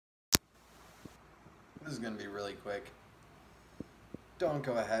This is going to be really quick. Don't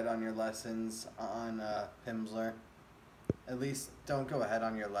go ahead on your lessons on pimsleur. At least don't go ahead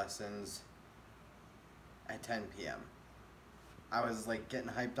on your lessons at 10 p.m. I was like getting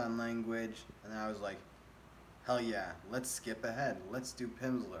hyped on language, and I was like, hell yeah, let's skip ahead. Let's do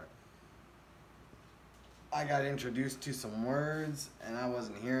pimsleur. I got introduced to some words, and I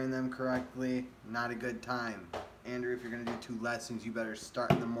wasn't hearing them correctly. Not a good time. Andrew, if you're going to do 2 lessons, you better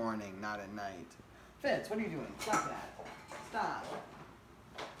start in the morning, not at night. Fitz, what are you doing? Stop that. Stop.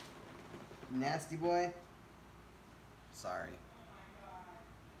 Nasty boy. Sorry.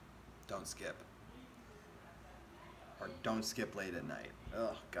 Don't skip. Or don't skip late at night.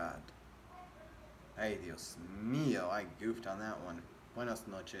 Oh, God. Ay, Dios mío. I goofed on that one. Buenas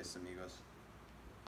noches, amigos.